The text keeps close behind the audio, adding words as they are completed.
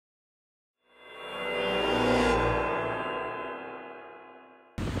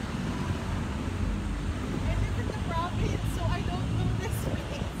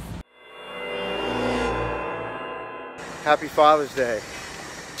Happy Father's Day,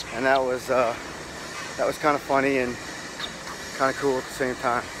 and that was kind of funny and kind of cool at the same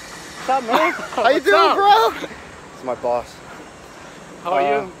time. What's up, man? How you doing, bro? It's my boss. How are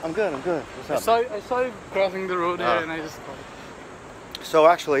you? I'm good. What's up? I saw you crossing the road here, and I just thought. So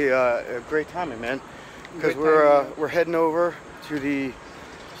actually, a great timing, man, because we're heading over to the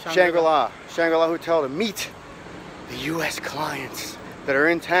Shangri-La Hotel to meet the U.S. clients that are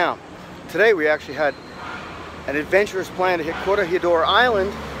in town. Today we actually had an adventurous plan to hit Corregidor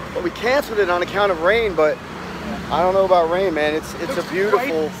Island, but we canceled it on account of rain. But I don't know about rain, man. It's a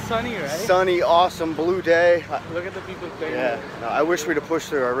beautiful, sunny, right? Sunny, awesome blue day. Look at the people playing. Yeah, no, I wish we'd have pushed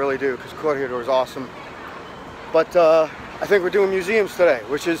through. I really do, because Corregidor is awesome. But I think we're doing museums today,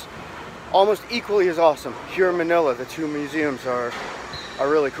 which is almost equally as awesome. Here in Manila, the two museums are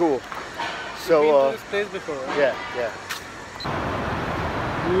really cool. So you've been to this place before, right? yeah.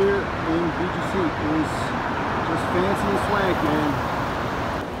 Here in BGC is just fancy and swag, man.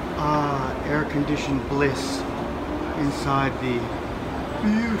 Air-conditioned bliss inside the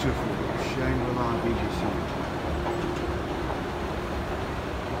beautiful Shangri-La BGC.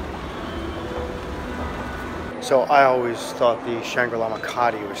 So I always thought the Shangri-La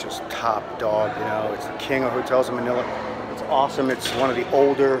Makati was just top dog, you know. It's the king of hotels in Manila. It's awesome. It's one of the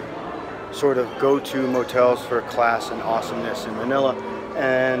older sort of go-to motels for class and awesomeness in Manila.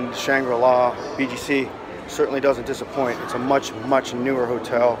 And Shangri-La BGC certainly doesn't disappoint. It's a much newer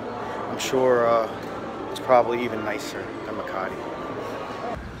hotel. I'm sure it's probably even nicer than Makati.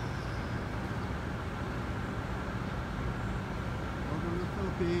 Welcome to the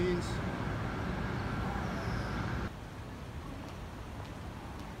Philippines.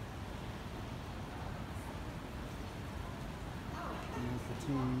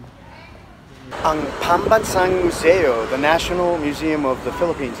 Ang Pambansang Museo, the National Museum of the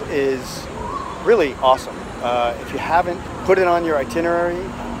Philippines, is really awesome. If you haven't put it on your itinerary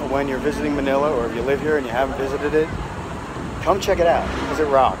when you're visiting Manila, or if you live here and you haven't visited it, come check it out, because it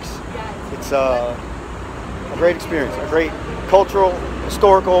rocks. It's a great experience, a great cultural,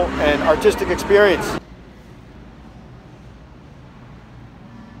 historical, and artistic experience.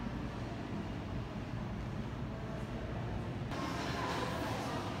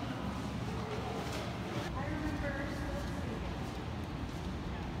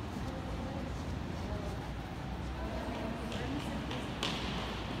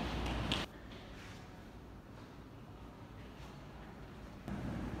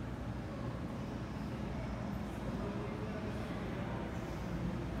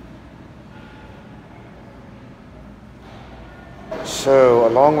 So,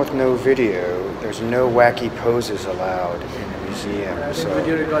 along with no video, there's no wacky poses allowed in the museum. So,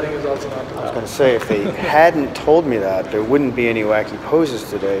 video recording is also not allowed. I was going to say, if they hadn't told me that, there wouldn't be any wacky poses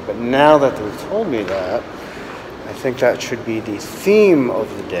today. But now that they've told me that, I think that should be the theme of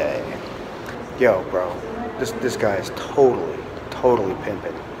the day. Yo, bro, this guy is totally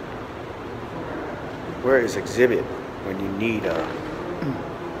pimping. Where is Exhibit when you need a...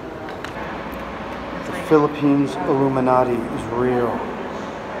 Philippines Illuminati is real.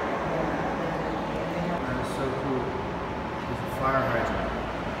 That is so cool. There's a fire hydrant.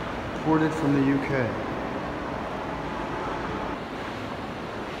 Imported from the UK.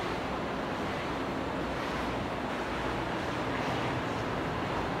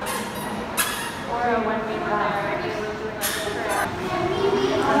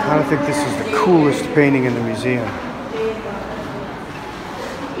 I kind of think this is the coolest painting in the museum.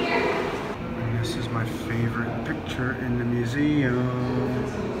 My favorite picture in the museum,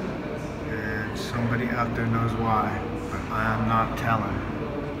 and somebody out there knows why, but I am not telling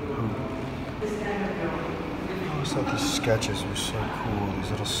who. I always thought these sketches were so cool,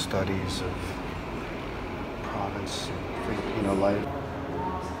 these little studies of province and Filipino life.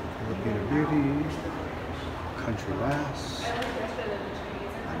 Filipino beauty, country lass,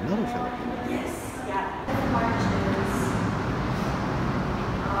 another Filipino. Yes, yeah.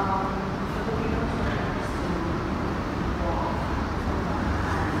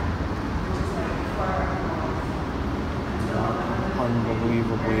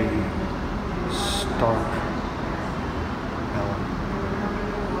 Unbelievably stark melon.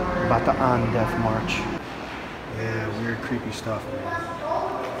 Bataan Death March. Yeah, weird, creepy stuff, man.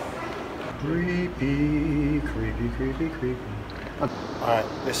 Creepy. Alright,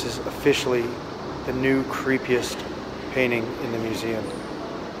 this is officially the new creepiest painting in the museum.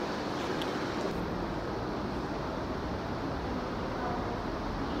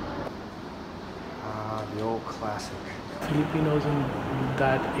 The old classic. Filipinos in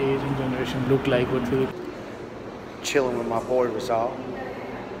that age and generation look like what Filipinos. Chilling with my boy Rizal.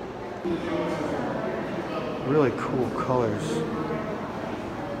 really cool colors.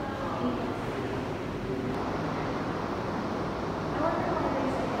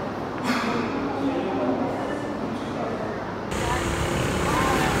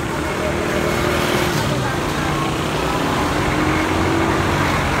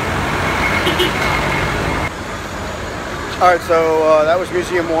 All right, so that was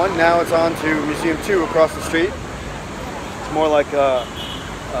Museum 1. Now it's on to Museum 2 across the street. It's more like a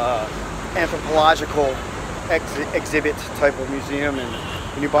anthropological exhibit type of museum. And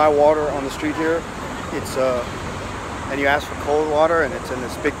when you buy water on the street here, it's and you ask for cold water, and it's in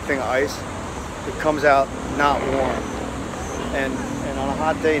this big thing of ice. It comes out not warm, and on a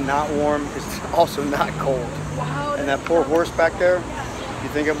hot day, not warm is also not cold. Wow, and that poor horse back there, you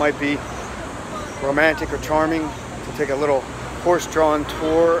think it might be romantic or charming to take a little horse-drawn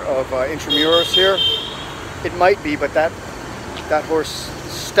tour of Intramuros here. It might be, but that horse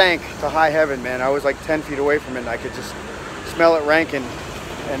stank to high heaven, man. I was like 10 feet away from it, and I could just smell it ranking,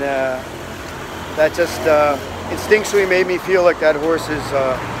 and that just instinctually made me feel like that horse is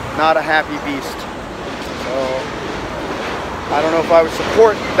not a happy beast. So I don't know if I would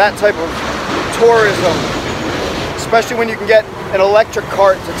support that type of tourism, especially when you can get an electric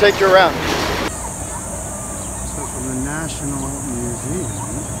cart to take you around. The National Museum,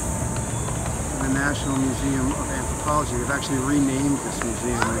 the National Museum of Anthropology. They've actually renamed this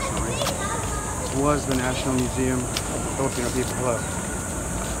museum recently. This was the National Museum of the Filipino People. Hello.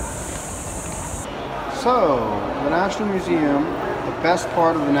 So, the National Museum, the best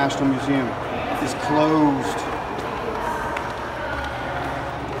part of the National Museum, is closed.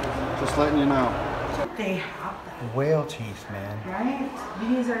 Just letting you know. They have that. Whale teeth, man. Right?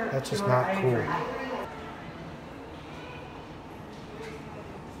 These are. That's just not cool.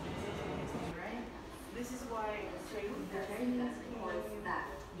 This is why Chinese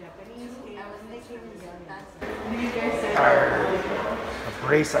Japanese A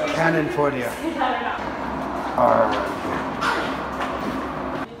brace of cannon for you.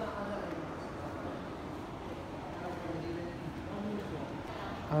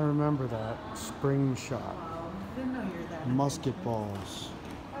 I remember that spring shot. Musket balls.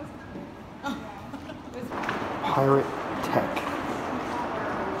 Pirate tech.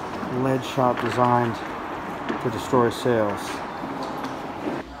 Lead shot designed to destroy sails.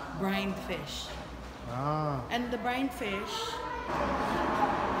 brine fish. Ah. And the brine fish.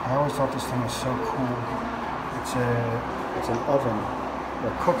 I always thought this thing was so cool. It's an oven,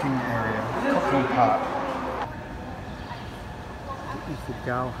 a cooking area, a cooking pot. It's the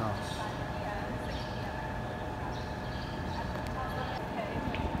Gao House.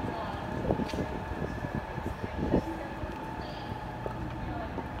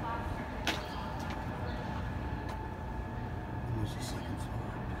 There's the second floor.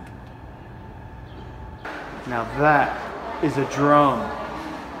 Now that is a drum.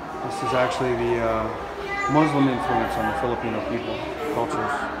 This is actually the Muslim influence on the Filipino people,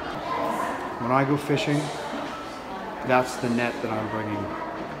 cultures. When I go fishing, that's the net that I'm bringing.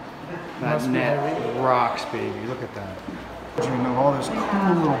 That net rocks, baby. Look at that. You know, all those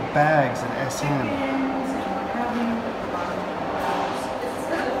cool little bags at SM.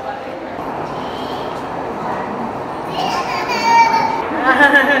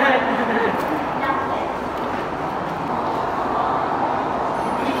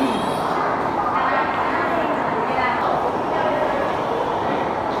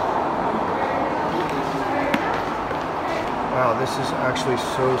 Wow, this is actually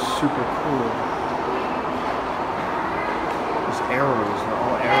so super cool. These arrows, they're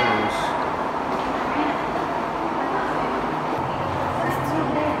all arrows.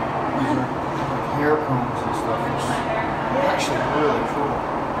 These are like hair combs and stuff. It's actually really cool.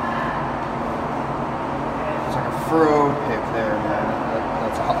 It's like a furrow pick there, man.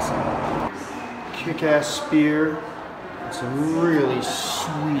 That's awesome. Kick-ass spear. And some really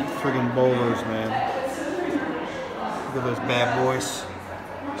sweet friggin' bowlers, man. Look at those bad boys.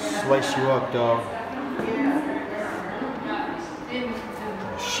 Slice you up, dog.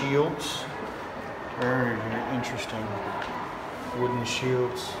 Shields. Very, very interesting. Wooden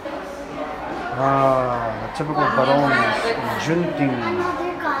shields. Ah, the typical barones. Junting.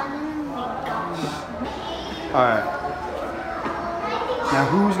 Alright. Now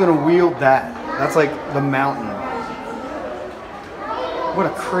who's gonna wield that? That's like the mountain. What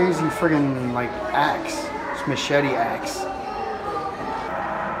a crazy friggin' like axe. Machete axe. We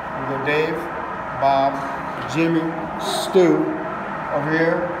go Dave, Bob, Jimmy, Stu over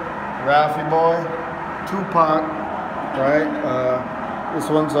here, Ralphie boy, Tupac, right? This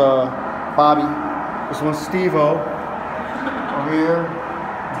one's Bobby. This one's Steve-O over here,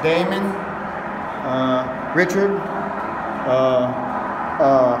 Damon, Richard,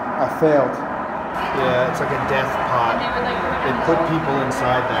 I failed. Yeah, it's like a death pot. They put people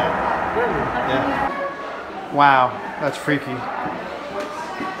inside that. Yeah. Wow, that's freaky.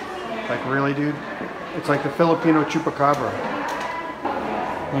 Like, really, dude? It's like the Filipino chupacabra.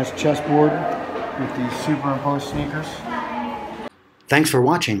 Nice chessboard with these superimposed sneakers. Thanks for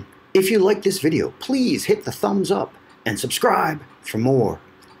watching. If you like this video, please hit the thumbs up and subscribe for more.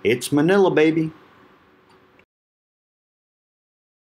 It's Manila, baby.